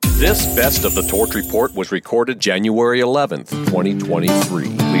This Best of the Torch Report was recorded January 11th, 2023.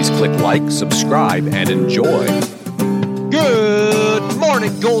 Please click like, subscribe, and enjoy. Good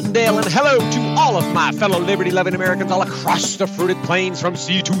morning, Goldendale, and hello to all of my fellow liberty-loving Americans all across the fruited plains from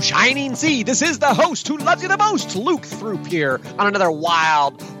sea to shining sea. This is the host who loves you the most, Luke Throop, here on another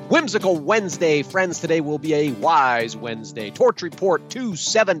wild, whimsical Wednesday. Friends, today will be a wise Wednesday. Torch Report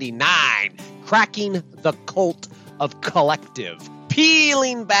 279, cracking the cult of collective.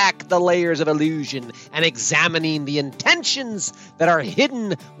 Peeling back the layers of illusion and examining the intentions that are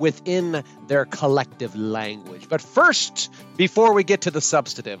hidden within their collective language. But first, before we get to the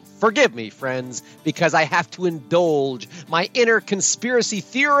substantive, forgive me, friends, because I have to indulge my inner conspiracy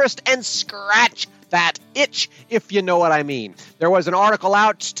theorist and scratch that itch, if you know what I mean. There was an article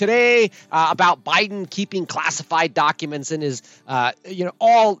out today about Biden keeping classified documents in his,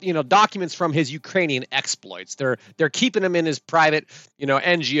 documents from his Ukrainian exploits. They're keeping them in his private,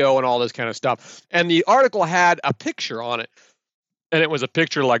 NGO and all this kind of stuff. And the article had a picture on it. And it was a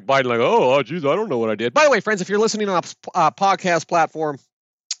picture like Biden, like, oh, geez, I don't know what I did. By the way, friends, if you're listening on a podcast platform,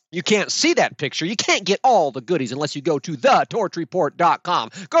 you can't see that picture. You can't get all the goodies unless you go to thetorchreport.com.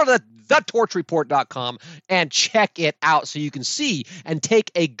 Go to thetorchreport.com and check it out so you can see and take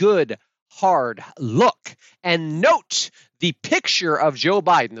a good, hard look. And note the picture of Joe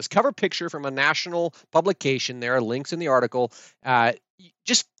Biden, this cover picture from a national publication. There are links in the article.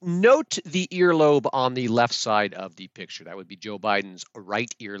 Just note the earlobe on the left side of the picture. That would be Joe Biden's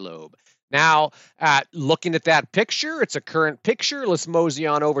right earlobe. Now, looking at that picture, it's a current picture. Let's mosey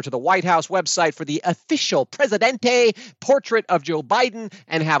on over to the White House website for the official Presidente portrait of Joe Biden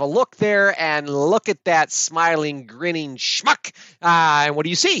and have a look there and look at that smiling, grinning schmuck. And what do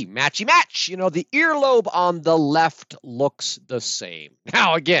you see? Matchy match. The earlobe on the left looks the same.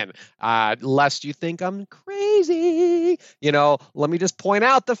 Now, again, lest you think I'm crazy, let me just point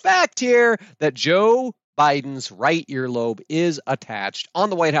out the fact here that Joe Biden's right earlobe is attached on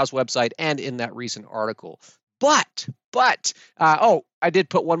the White House website and in that recent article. But, I did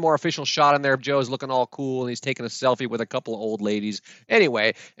put one more official shot in there of Joe's looking all cool and he's taking a selfie with a couple of old ladies.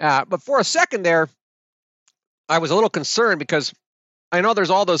 Anyway, but for a second there, I was a little concerned because I know there's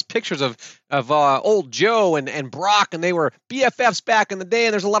all those pictures of old Joe and Brock, and they were BFFs back in the day,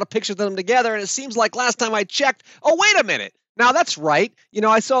 and there's a lot of pictures of them together, and it seems like last time I checked, oh, wait a minute. Now, that's right.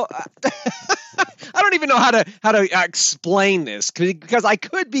 I saw I don't even know how to explain this because I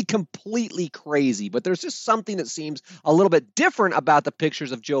could be completely crazy, but there's just something that seems a little bit different about the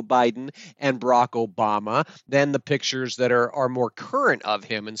pictures of Joe Biden and Barack Obama than the pictures that are more current of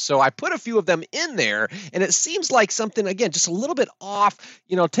him. And so I put a few of them in there, and it seems like something, again, just a little bit off.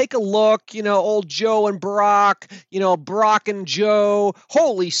 Take a look, old Joe and Barack, Barack and Joe.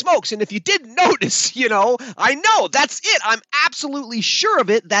 Holy smokes. And if you didn't notice, I know that's it. I'm absolutely sure of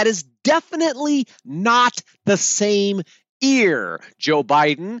it. That is definitely not the same ear. Joe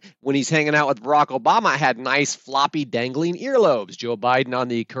Biden, when he's hanging out with Barack Obama, had nice floppy dangling earlobes. Joe Biden on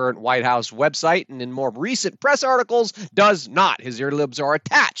the current White House website and in more recent press articles does not. His earlobes are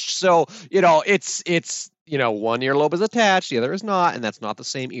attached. So, it's one earlobe is attached, the other is not, and that's not the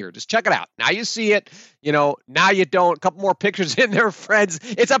same ear. Just check it out. Now you see it. Now you don't. A couple more pictures in there, friends.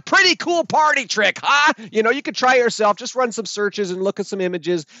 It's a pretty cool party trick, huh? You could try yourself. Just run some searches and look at some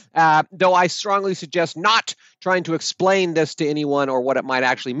images, though I strongly suggest not trying to explain this to anyone or what it might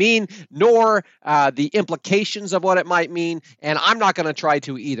actually mean, nor the implications of what it might mean, and I'm not going to try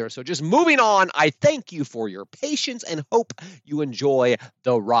to either. So just moving on, I thank you for your patience and hope you enjoy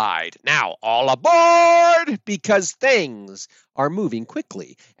the ride. Now, all aboard, because things are moving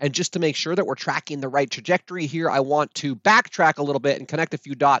quickly. And just to make sure that we're tracking the right trajectory here, I want to backtrack a little bit and connect a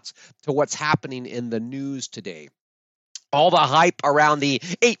few dots to what's happening in the news today. All the hype around the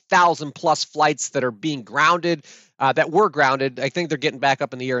 8,000 plus flights that are being grounded, that were grounded. I think they're getting back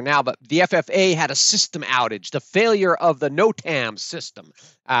up in the air now, but the FAA had a system outage. The failure of the NOTAM system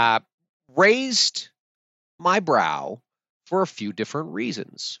raised my brow for a few different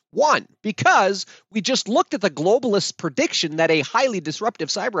reasons. One, because we just looked at the globalists' prediction that a highly disruptive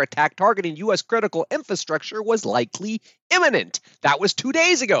cyber attack targeting U.S. critical infrastructure was likely imminent. That was 2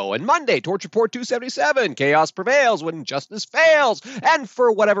 days ago. And Monday, Torch Report 277, chaos prevails when justice fails. And for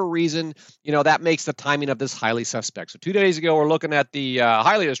whatever reason, that makes the timing of this highly suspect. So 2 days ago, we're looking at the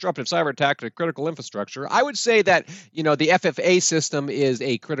highly disruptive cyber attack to critical infrastructure. I would say that, the FFA system is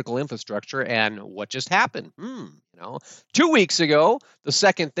a critical infrastructure. And what just happened? 2 weeks ago, the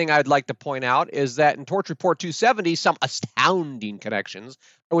second thing I'd like to point out is that in Torch Report 270, some astounding connections.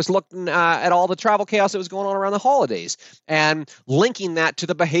 I was looking at all the travel chaos that was going on around the holidays and linking that to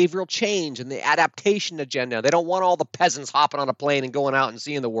the behavioral change and the adaptation agenda. They don't want all the peasants hopping on a plane and going out and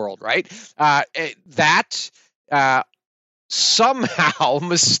seeing the world, right? Somehow,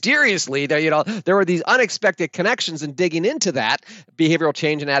 mysteriously, there were these unexpected connections, and digging into that behavioral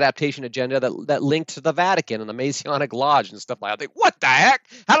change and adaptation agenda that linked to the Vatican and the Masonic Lodge and stuff like that. What the heck?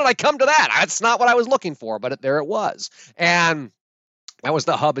 How did I come to that? That's not what I was looking for, but there it was. And that was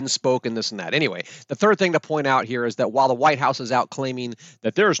the hub and spoke and this and that. Anyway, the third thing to point out here is that while the White House is out claiming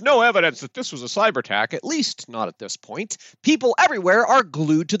that there's no evidence that this was a cyber attack, at least not at this point, people everywhere are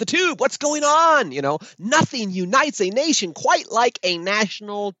glued to the tube. What's going on? Nothing unites a nation quite like a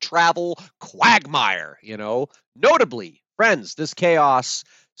national travel quagmire. Notably, friends, this chaos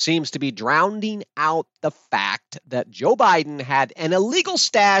seems to be drowning out the fact that Joe Biden had an illegal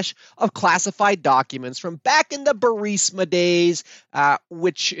stash of classified documents from back in the Burisma days,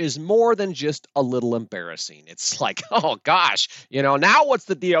 which is more than just a little embarrassing. It's like, oh gosh, now what's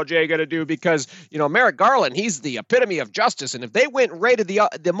the DOJ going to do? Because, Merrick Garland, he's the epitome of justice. And if they went and raided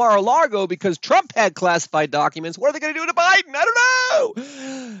the Mar-a-Lago because Trump had classified documents, what are they going to do to Biden? I don't know.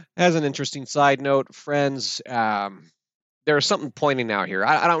 As an interesting side note, friends, there's something pointing out here.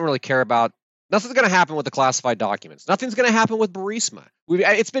 I don't really care about. Nothing's going to happen with the classified documents. Nothing's going to happen with Burisma.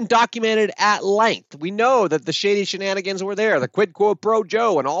 It's been documented at length. We know that the shady shenanigans were there, the quid quo pro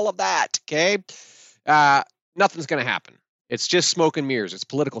Joe and all of that, okay? Nothing's going to happen. It's just smoke and mirrors. It's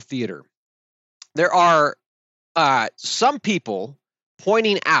political theater. There are some people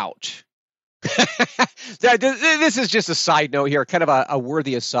pointing out this is just a side note here, kind of a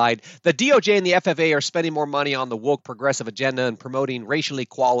worthy aside. The DOJ and the FFA are spending more money on the woke progressive agenda and promoting racial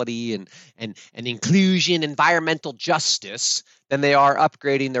equality and inclusion, environmental justice than they are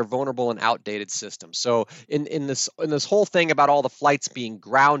upgrading their vulnerable and outdated systems. So in this whole thing about all the flights being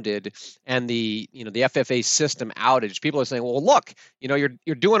grounded and the FFA system outage, people are saying, well, look,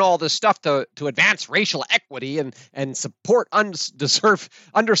 you're doing all this stuff to advance racial equity and support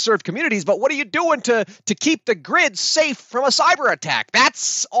underserved communities, but what are you doing to keep the grid safe from a cyber attack?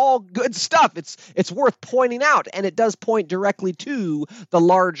 That's all good stuff. It's worth pointing out, and it does point directly to the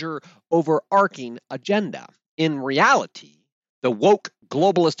larger overarching agenda. In reality, the woke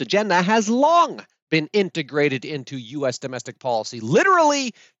globalist agenda has long been integrated into U.S. domestic policy,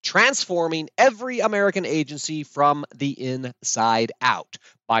 literally transforming every American agency from the inside out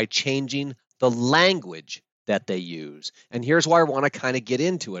by changing the language that they use. And here's why I want to kind of get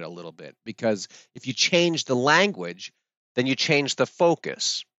into it a little bit, because if you change the language, then you change the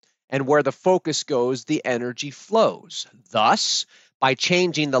focus. And where the focus goes, the energy flows. Thus, by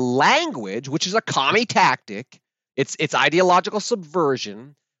changing the language, which is a commie tactic, it's ideological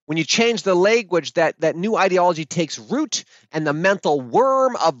subversion. When you change the language, that new ideology takes root, and the mental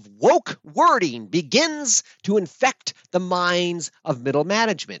worm of woke wording begins to infect the minds of middle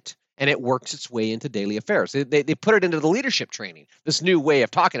management, and it works its way into daily affairs. They put it into the leadership training, this new way of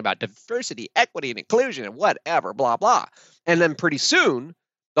talking about diversity, equity, and inclusion, and whatever, blah, blah. And then pretty soon,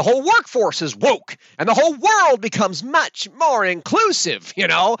 the whole workforce is woke, and the whole world becomes much more inclusive.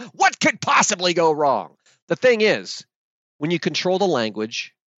 What could possibly go wrong? The thing is, when you control the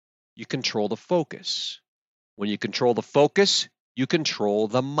language, you control the focus. When you control the focus, you control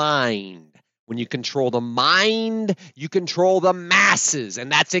the mind. When you control the mind, you control the masses. And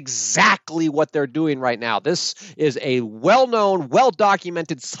that's exactly what they're doing right now. This is a well-known,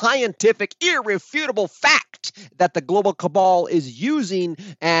 well-documented, scientific, irrefutable fact that the global cabal is using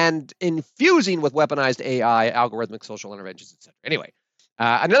and infusing with weaponized AI, algorithmic social interventions, etc. Anyway,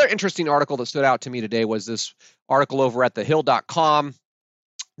 another interesting article that stood out to me today was this article over at thehill.com.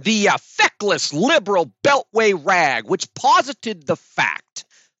 The feckless liberal beltway rag, which posited the fact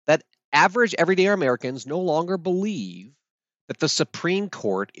that average everyday Americans no longer believe that the Supreme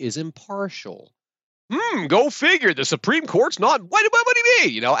Court is impartial. Go figure. The Supreme Court's not. What do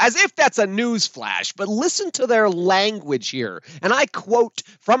you mean? As if that's a news flash. But listen to their language here. And I quote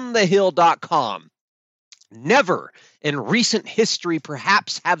from thehill.com. Never in recent history,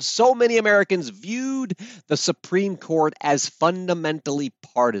 perhaps, have so many Americans viewed the Supreme Court as fundamentally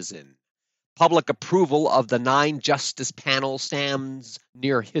partisan. Public approval of the 9-justice panel stands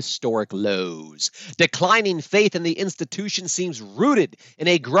near historic lows. Declining faith in the institution seems rooted in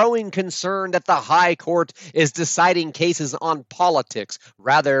a growing concern that the High Court is deciding cases on politics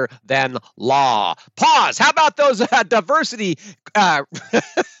rather than law. Pause. How about those diversity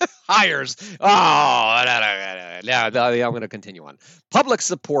hires? Oh, I'm going to continue on. Public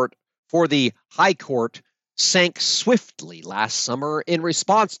support for the High Court sank swiftly last summer in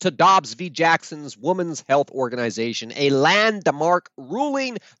response to Dobbs v. Jackson's Women's Health Organization, a landmark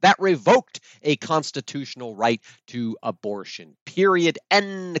ruling that revoked a constitutional right to abortion. Period.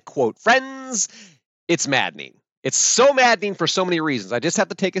 End quote. Friends, it's maddening. It's so maddening for so many reasons. I just have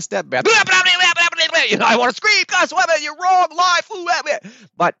to take a step back. I want to scream, Gus, you're wrong, life.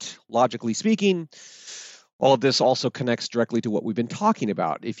 But logically speaking, all of this also connects directly to what we've been talking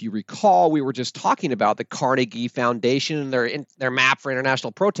about. If you recall, we were just talking about the Carnegie Foundation and their map for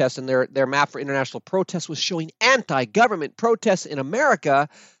international protest, and their map for international protest was showing anti-government protests in America,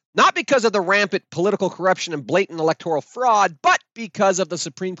 not because of the rampant political corruption and blatant electoral fraud, but because of the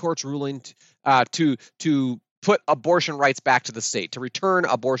Supreme Court's ruling to put abortion rights back to the state, to return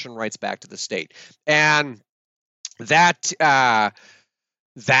abortion rights back to the state. And that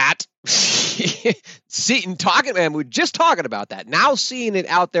seeing talking, and we're just talking about that. Now seeing it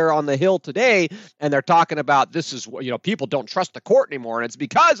out there on the Hill today, and they're talking about this is, people don't trust the court anymore, and it's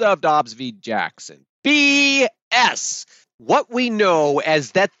because of Dobbs v. Jackson. BS. What we know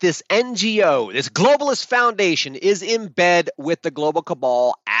is that this NGO, this globalist foundation, is in bed with the global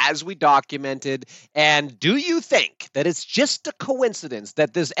cabal, as we documented. And do you think that it's just a coincidence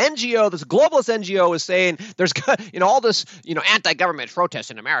that this NGO, this globalist NGO, is saying there's, all this, anti-government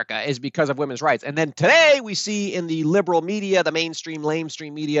protest in America is because of women's rights? And then today we see in the liberal media, the mainstream,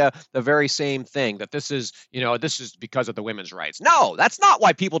 lamestream media, the very same thing, that this is because of the women's rights. No, that's not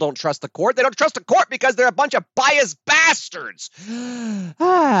why people don't trust the court. They don't trust the court because they're a bunch of biased bastards.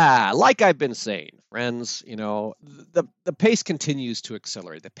 Like I've been saying, friends, the pace continues to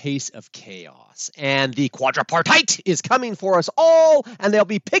accelerate, the pace of chaos, and the quadripartite is coming for us all, and they'll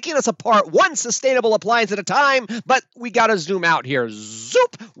be picking us apart one sustainable appliance at a time. But we got to zoom out here,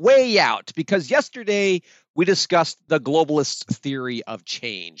 zoop way out, because yesterday we discussed the globalist theory of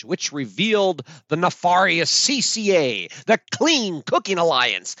change, which revealed the nefarious CCA, the Clean Cooking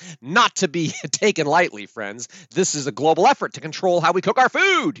Alliance, not to be taken lightly, friends. This is a global effort to control how we cook our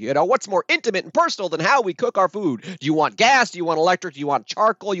food. What's more intimate and personal than how we cook our food? Do you want gas? Do you want electric? Do you want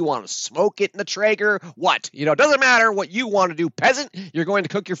charcoal? You want to smoke it in a Traeger? What? Doesn't matter what you want to do, peasant. You're going to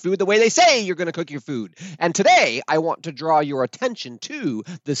cook your food the way they say you're going to cook your food. And today, I want to draw your attention to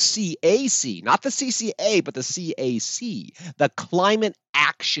the CAC, not the CCA, but the CAC, the Climate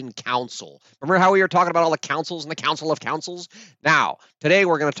Action Council. Remember how we were talking about all the councils and the Council of Councils? Now, today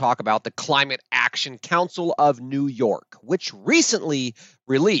we're going to talk about the Climate Action Council of New York, which recently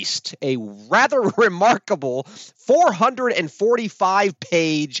released a rather remarkable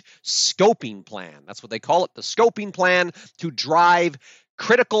 445-page scoping plan. That's what they call it, the scoping plan to drive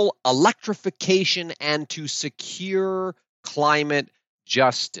critical electrification and to secure climate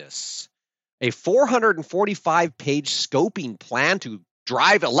justice. A 445-page scoping plan to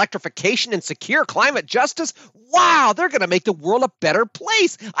drive electrification and secure climate justice? Wow, they're going to make the world a better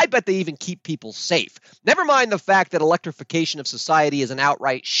place. I bet they even keep people safe. Never mind the fact that electrification of society is an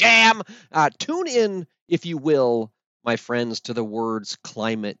outright sham. Tune in, if you will, my friends, to the words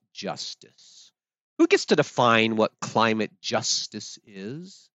climate justice. Who gets to define what climate justice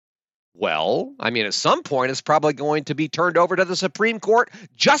is? Well, at some point, it's probably going to be turned over to the Supreme Court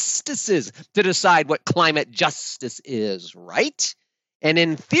justices to decide what climate justice is, right? And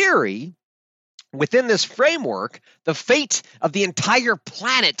in theory, within this framework, the fate of the entire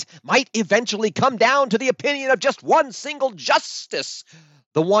planet might eventually come down to the opinion of just one single justice,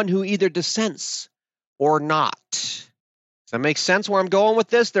 the one who either dissents or not. Does that make sense where I'm going with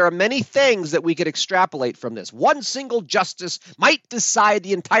this? There are many things that we could extrapolate from this. One single justice might decide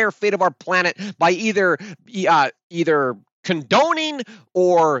the entire fate of our planet by either condoning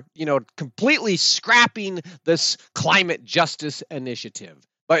or, completely scrapping this climate justice initiative.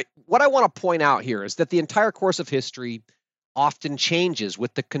 But what I want to point out here is that the entire course of history often changes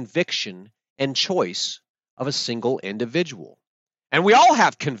with the conviction and choice of a single individual. And we all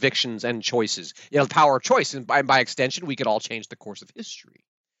have convictions and choices, power of choice. And by extension, we could all change the course of history.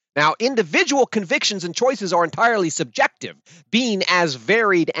 Now, individual convictions and choices are entirely subjective, being as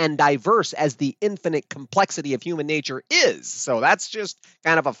varied and diverse as the infinite complexity of human nature is. So that's just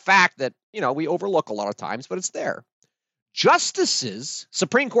kind of a fact that, we overlook a lot of times, but it's there. Justices,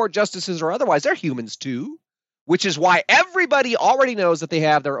 Supreme Court justices or otherwise, they're humans too. Which is why everybody already knows that they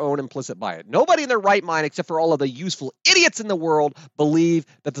have their own implicit bias. Nobody in their right mind, except for all of the useful idiots in the world, believe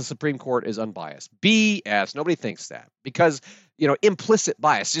that the Supreme Court is unbiased. BS. Nobody thinks that. Because, implicit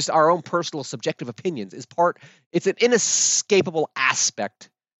bias, just our own personal subjective opinions, it's an inescapable aspect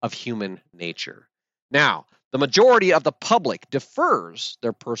of human nature. Now, The majority of the public defers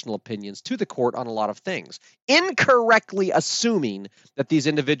their personal opinions to the court on a lot of things, incorrectly assuming that these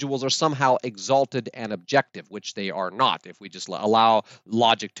individuals are somehow exalted and objective, which they are not if we just allow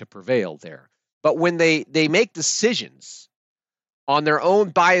logic to prevail there. But when they make decisions on their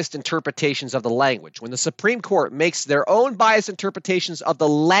own biased interpretations of the language, when the Supreme Court makes their own biased interpretations of the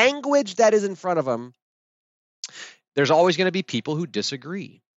language that is in front of them, there's always going to be people who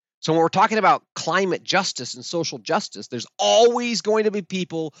disagree. So when we're talking about climate justice and social justice, there's always going to be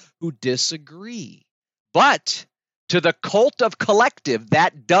people who disagree. But to the cult of collective,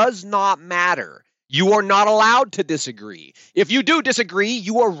 that does not matter. You are not allowed to disagree. If you do disagree,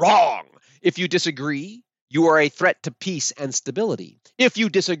 you are wrong. If you disagree, you are a threat to peace and stability. If you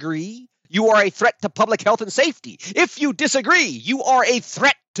disagree, you are a threat to public health and safety. If you disagree, you are a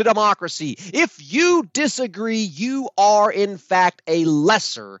threat to democracy. If you disagree, you are in fact a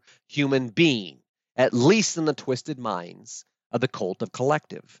lesser human being, at least in the twisted minds of the cult of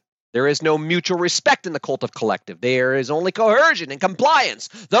collective. There is no mutual respect in the cult of collective. There is only coercion and compliance.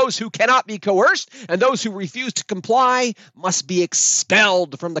 Those who cannot be coerced and those who refuse to comply must be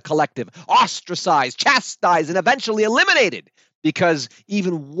expelled from the collective, ostracized, chastised, and eventually eliminated, because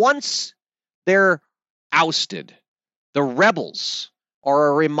even once they're ousted, the rebels are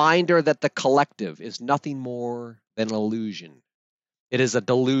a reminder that the collective is nothing more than an illusion. It is a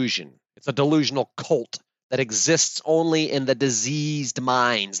delusion. It's a delusional cult that exists only in the diseased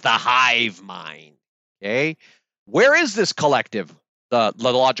minds, the hive mind. Okay? Where is this collective? The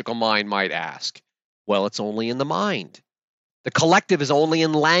logical mind might ask. Well, it's only in the mind. The collective is only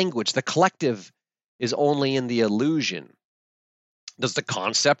in language. The collective is only in the illusion. Does the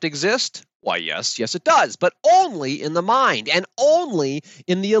concept exist? Why, yes, it does, but only in the mind and only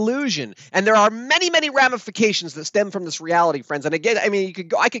in the illusion. And there are many, many ramifications that stem from this reality, friends. And again, I mean,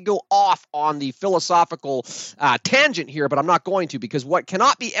 I could go off on the philosophical tangent here, but I'm not going to, because what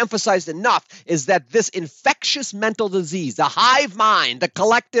cannot be emphasized enough is that this infectious mental disease, the hive mind, the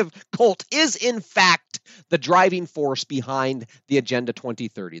collective cult, is in fact the driving force behind the Agenda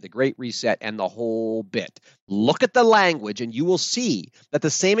 2030, the Great Reset, and the whole bit. Look at the language, and you will see that the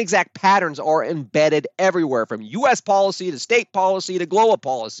same exact patterns are embedded everywhere, from U.S. policy to state policy to global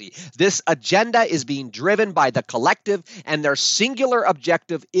policy. This agenda is being driven by the collective, and their singular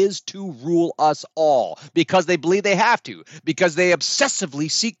objective is to rule us all, because they believe they have to, because they obsessively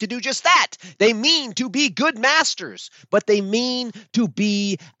seek to do just that. They mean to be good masters, but they mean to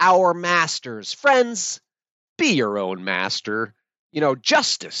be our masters. Friends, be your own master.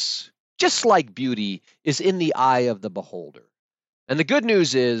 Justice, just like beauty, is in the eye of the beholder. And the good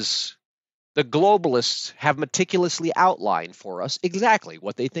news is the globalists have meticulously outlined for us exactly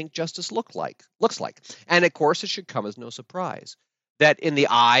what they think justice looks like. And of course, it should come as no surprise that in the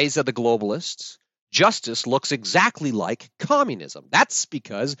eyes of the globalists, justice looks exactly like communism. That's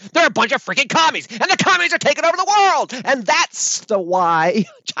because they're a bunch of freaking commies, and the commies are taking over the world. And that's why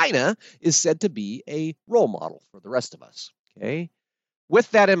China is said to be a role model for the rest of us. Okay.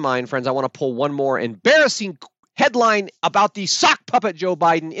 With that in mind, friends, I want to pull one more embarrassing headline about the sock puppet Joe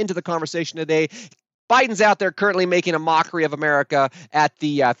Biden into the conversation today. Biden's out there currently making a mockery of America at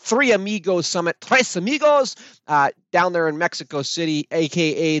the Three Amigos Summit, Tres Amigos, down there in Mexico City,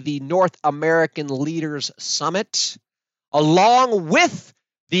 a.k.a. the North American Leaders Summit, along with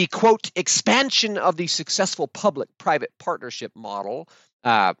the, quote, expansion of the successful public-private partnership model,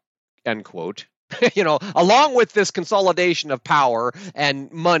 end quote. Along with this consolidation of power and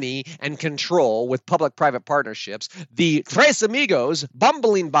money and control with public-private partnerships, the Tres Amigos,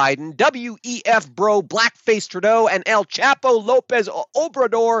 bumbling Biden, WEF bro, blackface Trudeau, and El Chapo Lopez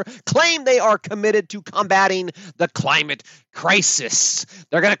Obrador claim they are committed to combating the climate crisis.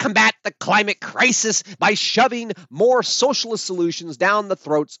 They're going to combat the climate crisis by shoving more socialist solutions down the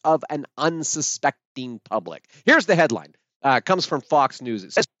throats of an unsuspecting public. Here's the headline. It comes from Fox News.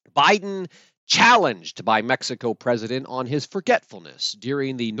 It says, Biden challenged by Mexico president on his forgetfulness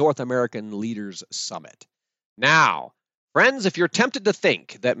during the North American Leaders Summit. Now, friends, if you're tempted to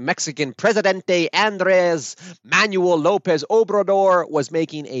think that Mexican Presidente Andrés Manuel López Obrador was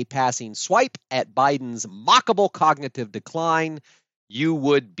making a passing swipe at Biden's mockable cognitive decline, you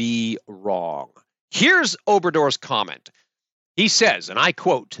would be wrong. Here's Obrador's comment. He says, and I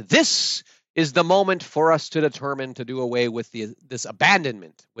quote, "This is the moment for us to determine to do away with this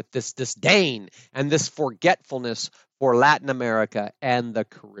abandonment, with this disdain, and this forgetfulness for Latin America and the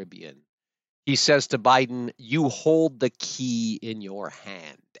Caribbean." He says to Biden, "You hold the key in your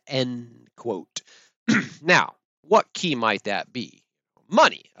hand," end quote. Now, what key might that be?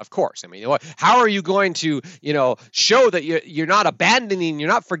 Money, of course. I mean, how are you going to, show that you're not abandoning, you're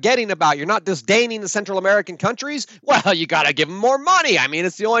not forgetting about, you're not disdaining the Central American countries? Well, you got to give them more money. I mean,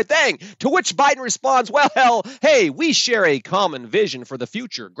 it's the only thing. To which Biden responds, well, hey, we share a common vision for the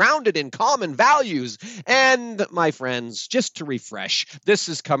future, grounded in common values. And my friends, just to refresh, this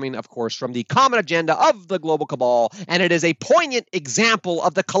is coming, of course, from the common agenda of the global cabal, and it is a poignant example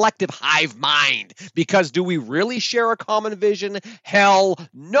of the collective hive mind. Because do we really share a common vision? Hell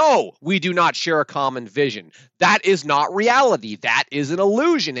no, we do not share a common vision. That is not reality. That is an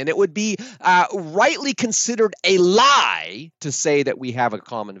illusion. And it would be rightly considered a lie to say that we have a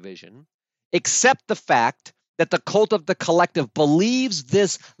common vision, except the fact that the cult of the collective believes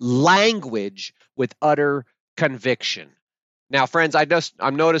this language with utter conviction. Now, friends,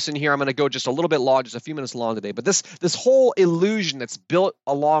 I'm noticing here, I'm going to go just a little bit long, just a few minutes long today, but this whole illusion that's built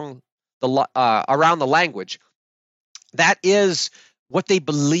around the language, that is what they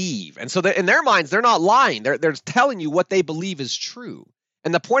believe. And so in their minds, they're not lying. They're telling you what they believe is true.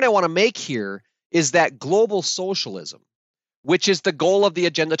 And the point I want to make here is that global socialism, which is the goal of the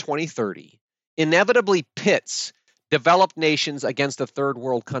Agenda 2030, inevitably pits developed nations against the third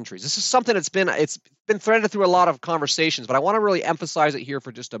world countries. This is something it's been threaded through a lot of conversations, but I want to really emphasize it here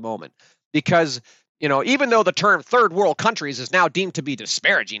for just a moment. Because even though the term third world countries is now deemed to be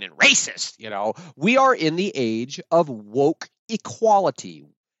disparaging and racist, we are in the age of woke equality,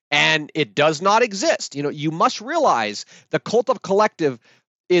 and it does not exist. You must realize the cult of collective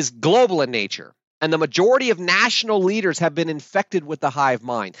is global in nature, and the majority of national leaders have been infected with the hive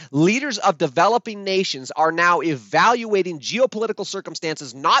mind. Leaders of developing nations are now evaluating geopolitical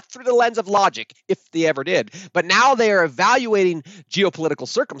circumstances not through the lens of logic, if they ever did, but now they are evaluating geopolitical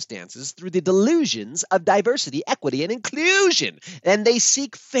circumstances through the delusions of diversity, equity, and inclusion. And they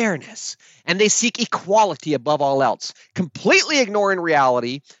seek fairness, and they seek equality above all else, completely ignoring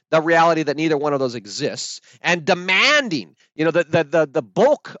reality, the reality that neither one of those exists, and demanding, the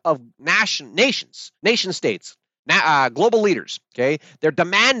bulk of nation states, global leaders, okay? They're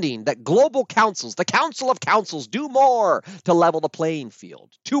demanding that global councils, the Council of Councils, do more to level the playing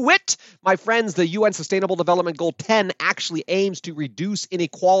field. To wit, my friends, the UN Sustainable Development Goal 10 actually aims to reduce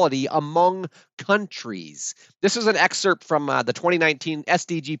inequality among countries. This is an excerpt from the 2019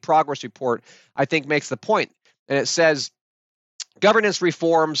 SDG Progress Report, I think makes the point. And it says, governance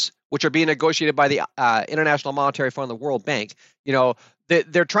reforms, which are being negotiated by the International Monetary Fund and the World Bank,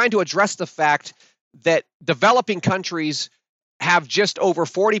 they're trying to address the fact that developing countries have just over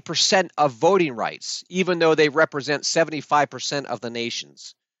 40% of voting rights, even though they represent 75% of the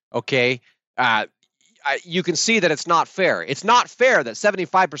nations. Okay? You can see that it's not fair. It's not fair that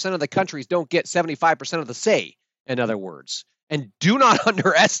 75% of the countries don't get 75% of the say, in other words. And do not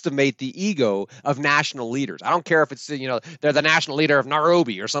underestimate the ego of national leaders. I don't care if it's, they're the national leader of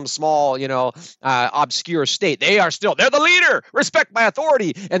Nairobi or some small, obscure state. They're the leader. Respect my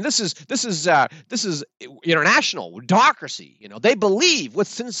authority. And this is international democracy. They believe with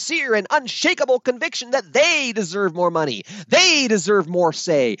sincere and unshakable conviction that they deserve more money. They deserve more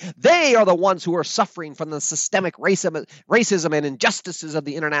say. They are the ones who are suffering from the systemic racism and injustices of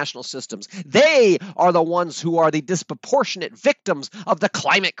the international systems. They are the ones who are the disproportionate victims of the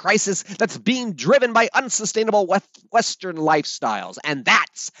climate crisis that's being driven by unsustainable Western lifestyles. And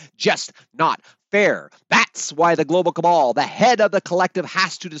that's just not fair. That's why the global cabal, the head of the collective,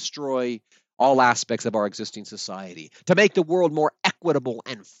 has to destroy all aspects of our existing society to make the world more equitable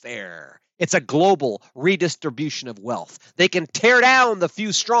and fair. It's a global redistribution of wealth. They can tear down the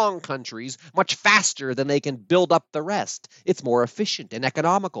few strong countries much faster than they can build up the rest. It's more efficient and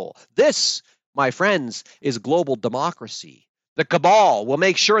economical. This, my friends, is global democracy. The cabal will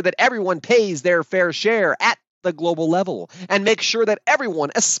make sure that everyone pays their fair share at the global level and make sure that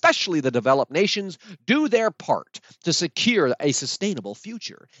everyone, especially the developed nations, do their part to secure a sustainable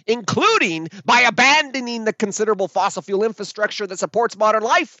future, including by abandoning the considerable fossil fuel infrastructure that supports modern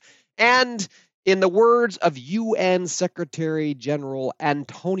life. And in the words of UN Secretary General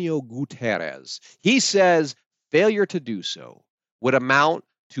Antonio Guterres, he says failure to do so would amount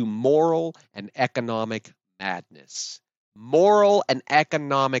to moral and economic madness. Moral and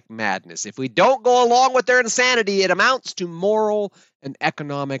economic madness. If we don't go along with their insanity, it amounts to moral and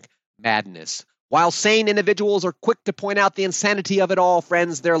economic madness. While sane individuals are quick to point out the insanity of it all,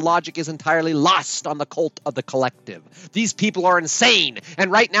 friends, their logic is entirely lost on the cult of the collective. These people are insane,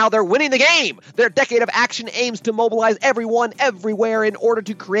 and right now they're winning the game. Their decade of action aims to mobilize everyone, everywhere, in order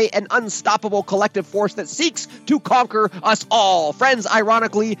to create an unstoppable collective force that seeks to conquer us all. Friends,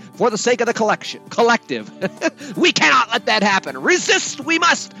 ironically, for the sake of the collective. We cannot let that happen. Resist, we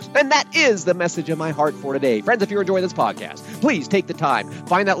must. And that is the message of my heart for today. Friends, if you're enjoying this podcast, please take the time.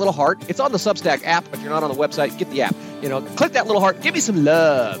 Find that little heart. It's on the Substack app. If you're not on the website, get the app. Click that little heart. Give me some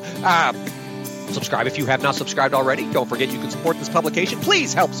love. Subscribe if you have not subscribed already. Don't forget you can support this publication.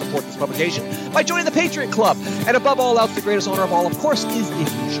 Please help support this publication by joining the Patriot Club. And above all else, the greatest honor of all, of course, is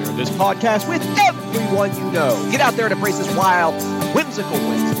if you share this podcast with everyone you know. Get out there and embrace this wild, whimsical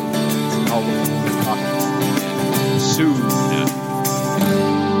Wednesday. I'll talk soon.